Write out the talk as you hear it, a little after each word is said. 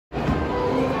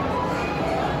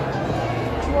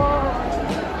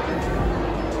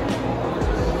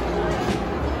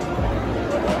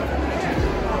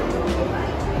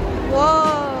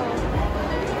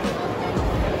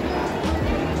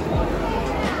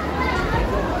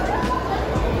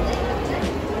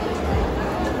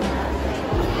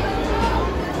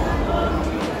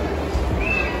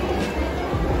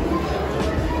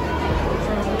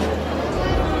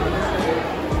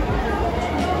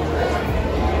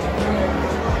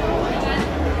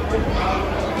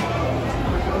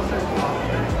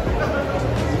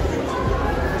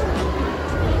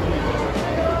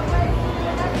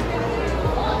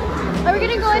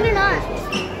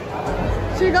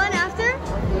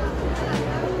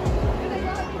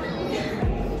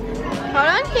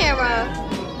on camera.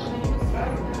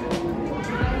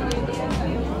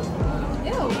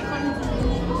 Ew.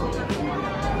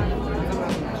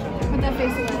 Put that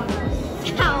face away.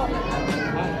 Ow.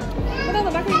 Put on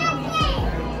the back of your knee.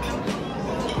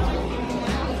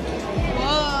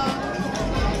 Whoa.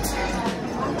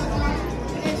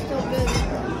 It's so good.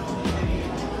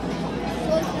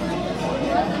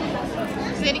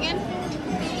 Say it again.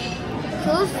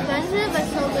 So expensive, but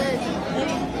so good.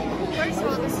 First of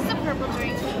all, this is a purple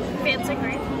drink. Fancy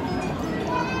grape.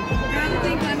 I don't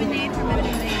think lemonade for minute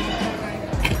lane.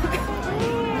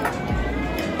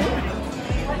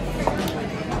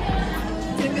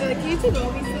 It's gonna be like, you two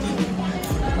owe me some.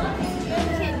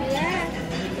 Can't do that.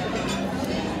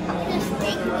 Just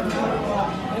steak with it.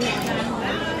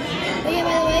 Oh yeah,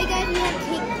 by the way, guys, we have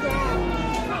cake crab.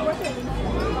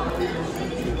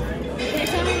 Can I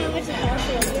tell me how much it costs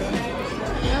for you?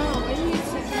 No, I need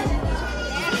chicken.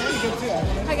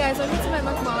 Hi guys, welcome to my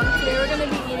mukbang. Today we're gonna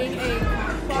be eating a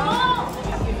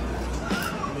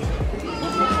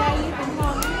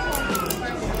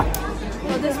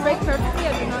Will this break perfectly? I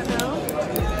do not know.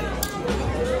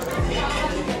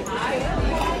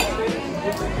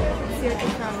 Let's see what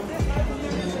can come.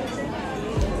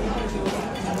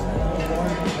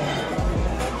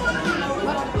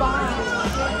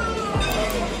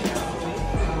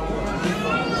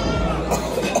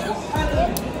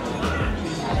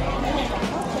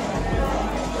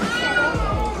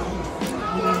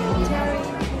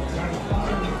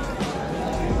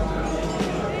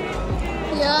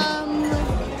 Yum.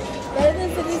 Better than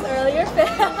Sydney's earlier fail.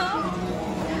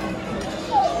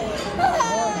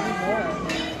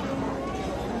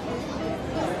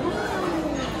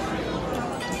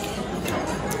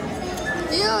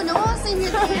 Ew, no one wants to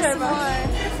hear ASMR.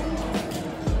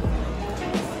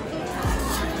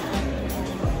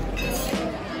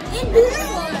 Eat this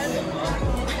one.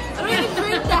 I don't even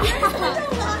drink that.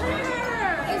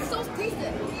 It's so tasty.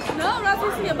 No, I'm not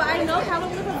tasting it, but I know Calvin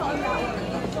would have on that one.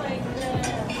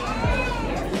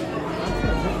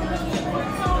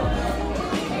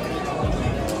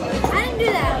 I didn't do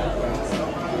that.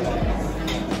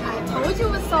 I told you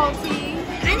it was salty.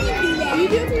 I didn't do that. You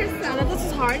do it to yourself. This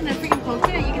is hard, and I freaking poked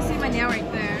it, and you can see my nail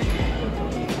right there.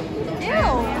 Ew.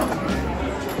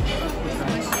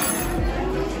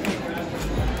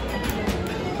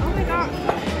 Oh my god.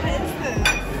 What is this?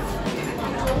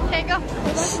 Okay, go.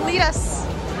 Lead us.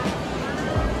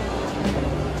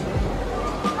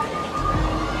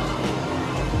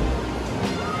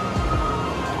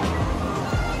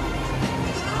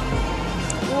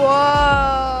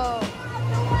 Whoa.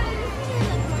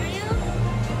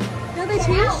 No, they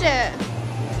changed it.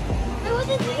 I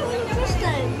wasn't doing it the first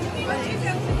time.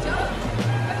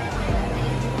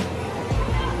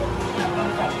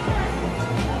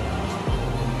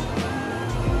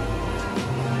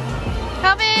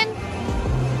 Calvin.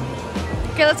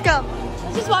 Okay, let's go.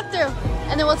 Let's just walk through,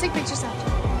 and then we'll take pictures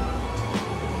after.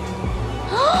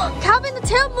 Calvin, the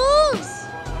tail moves.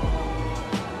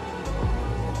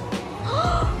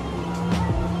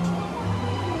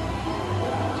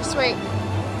 Just wait.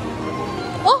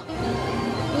 Oh!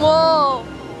 Whoa!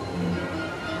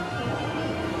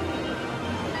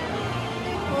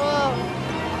 Whoa!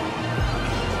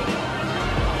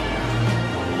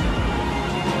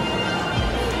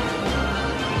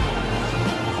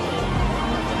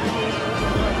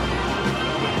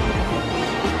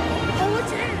 Oh,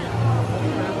 what's that?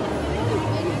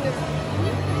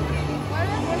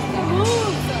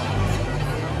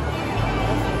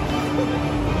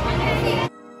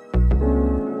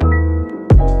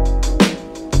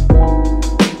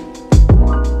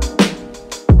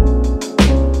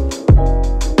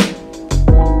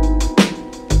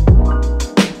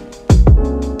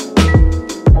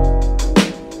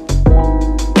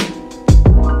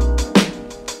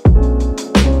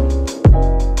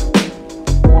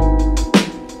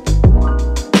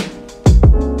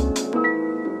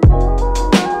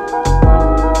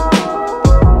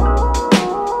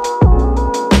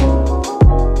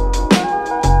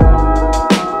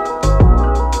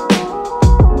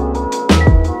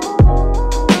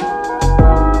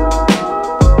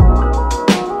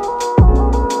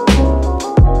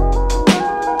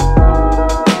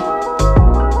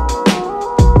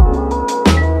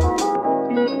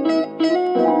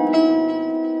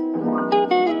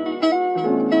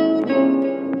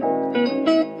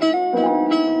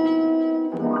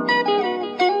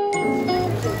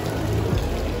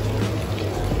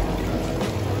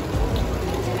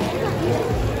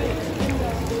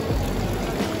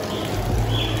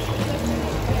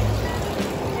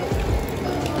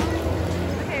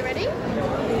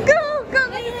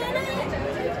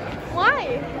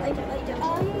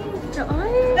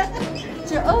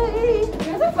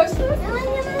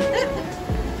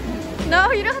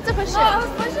 push it. Oh, I was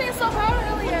pushing it so hard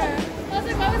earlier. I was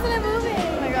like, why wasn't it moving?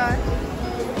 Oh my god.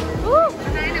 Woo!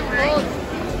 Cold.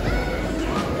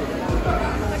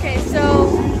 Okay, so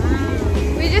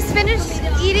we just finished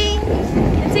eating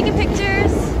and taking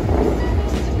pictures.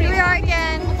 Here we are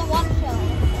again At the water show.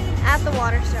 at the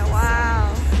water show. Wow.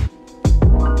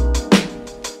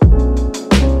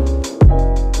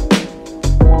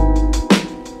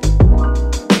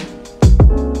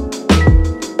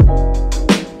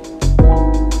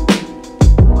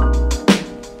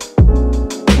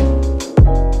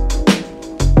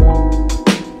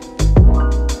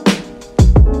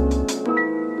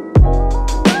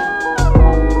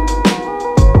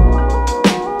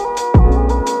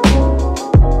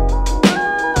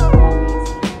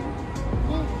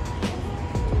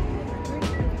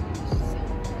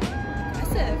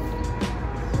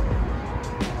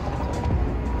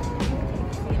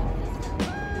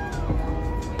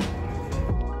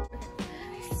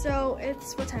 So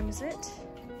it's, what time is it?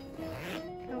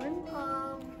 Owen?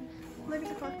 Look at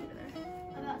the clock over there.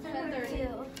 About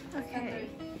 10:32. Okay.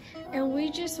 And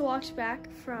we just walked back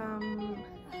from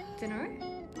dinner.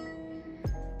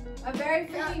 A very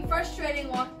freaking frustrating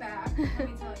walk back, let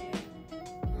me tell you.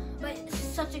 But it's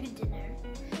such a good dinner.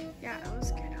 Yeah, it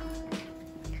was good.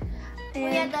 Well,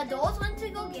 And yeah, the adults went to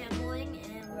go gambling,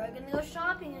 and we're gonna go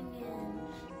shopping again.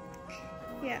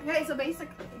 yeah. Okay, so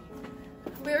basically,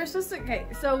 we were supposed to, okay,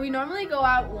 so we normally go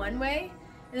out one way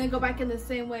and then go back in the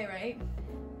same way, right?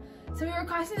 So we were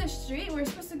crossing the street and we were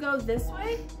supposed to go this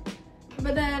way,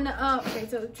 but then, okay,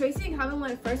 so Tracy and Calvin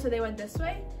went first, so they went this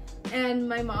way, and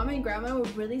my mom and grandma were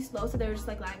really slow, so they were just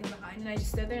like lagging behind, and I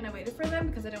just stood there and I waited for them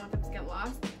because I didn't want them to get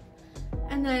lost.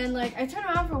 And then, like, I turned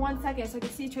around for 1 second so I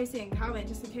could see Tracy and Calvin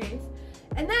just in case,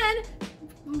 and then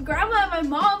grandma and my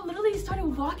mom literally started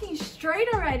walking straight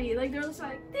already. Like, they were just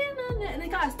like, and they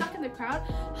got stuck in the crowd.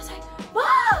 I was like,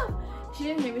 Mom! She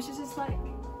didn't hear me. She's just like,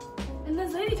 and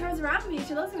this lady turns around to me and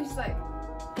she looks at me. She's like,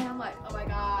 and I'm like, oh my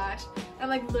gosh. I'm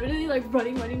like literally like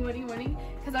running.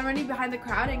 Because I'm running behind the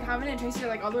crowd and Calvin and Tracy are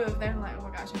like all the way over there. I'm like, oh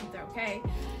my gosh, I hope they're okay.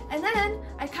 And then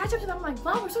I catch up to them. I'm like,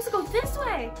 Mom, we're supposed to go this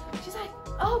way. She's like,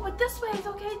 oh, but this way is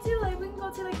okay too. Like, we can go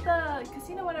to like the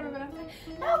casino, whatever. But I'm like,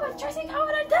 no, but Tracy and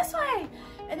Calvin are this way.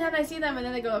 And then I see them and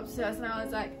then they go up to us and I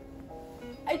was like,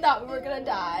 I thought we were gonna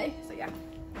die. So yeah,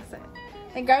 that's it.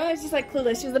 And grandma was just like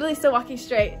clueless. She was literally still walking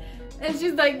straight. And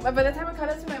she's like, by the time I caught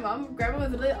up to my mom, grandma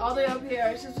was literally all the way up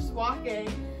here. She was just walking.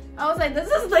 I was like, does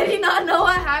this lady not know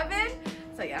what happened?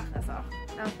 So yeah, that's all.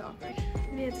 That was awkward.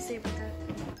 What do you have to say about that?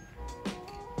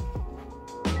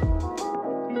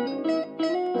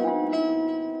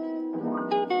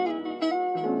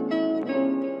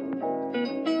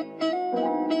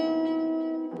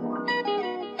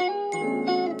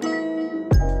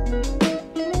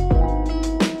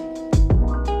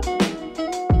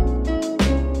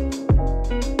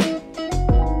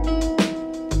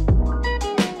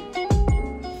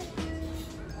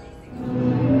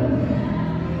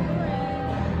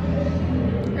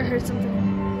 I heard something.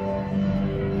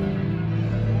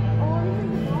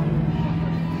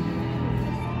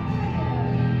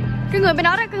 Cái người bên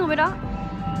đó đấy, cái người bên đó.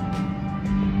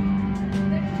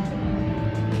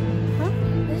 Huh?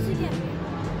 This is again.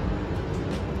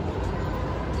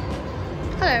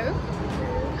 Hello.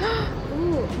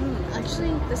 Ooh,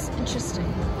 actually, this is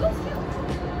interesting.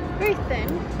 Very thin.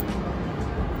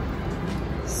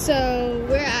 So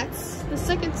we're at the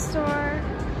second store.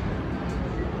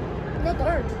 The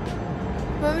third.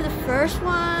 Remember the first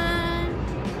one?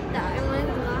 That I wanted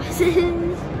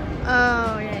glasses.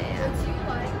 Oh yeah.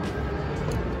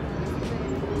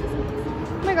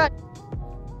 Oh my god.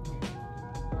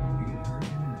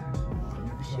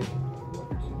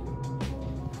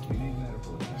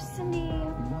 Cindy.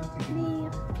 Me.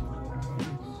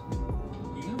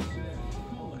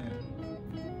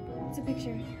 It's a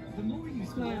picture.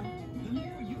 Smile.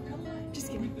 Just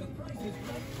kidding.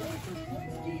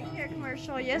 Hair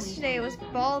commercial. Yesterday was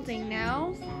balding.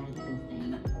 Now.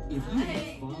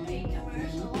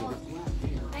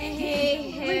 I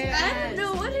hate hair. I don't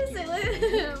know, what is it? Look at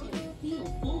him.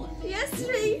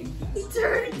 Yesterday he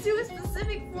turned to a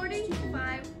specific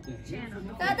 45 channel.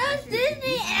 That was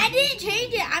Disney, and I didn't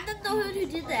change it. I'm not the one who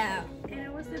did that. And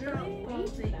it was about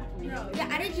balding. Yeah,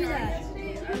 I didn't do that.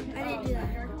 I didn't do that.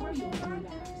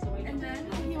 And then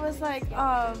he was like,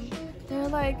 they were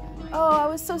like, oh, I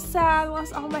was so sad, I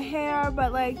lost all my hair,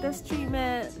 but like this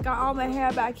treatment got all my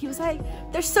hair back. He was like,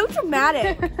 they're so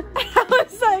dramatic. I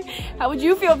was like, how would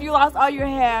you feel if you lost all your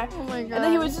hair? Oh my god. And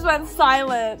then he just went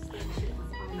silent.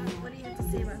 What do you have to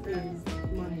say about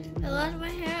that? I lost my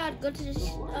hair. I'd go to the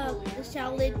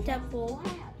Shaolin temple.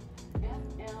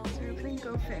 So we're playing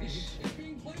Go Fish.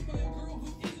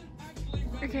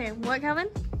 Okay, what, Calvin?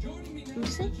 What did you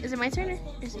say? Is it my turn or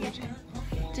is it your turn?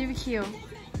 DBQ.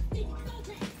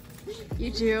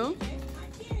 You do?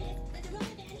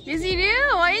 Yes, you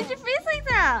do. Why is your face like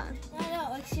that?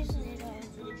 No, excuse me.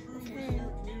 Okay.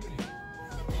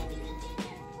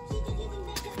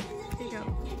 Here you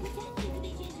go.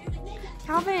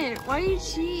 Calvin, why do you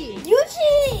cheat? You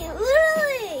cheat,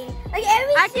 literally. Like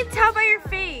I can tell by your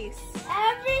face.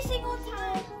 every single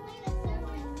time.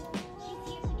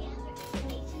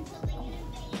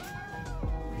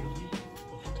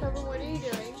 Calvin, what are you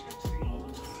doing?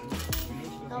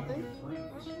 Calvin? What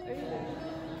are you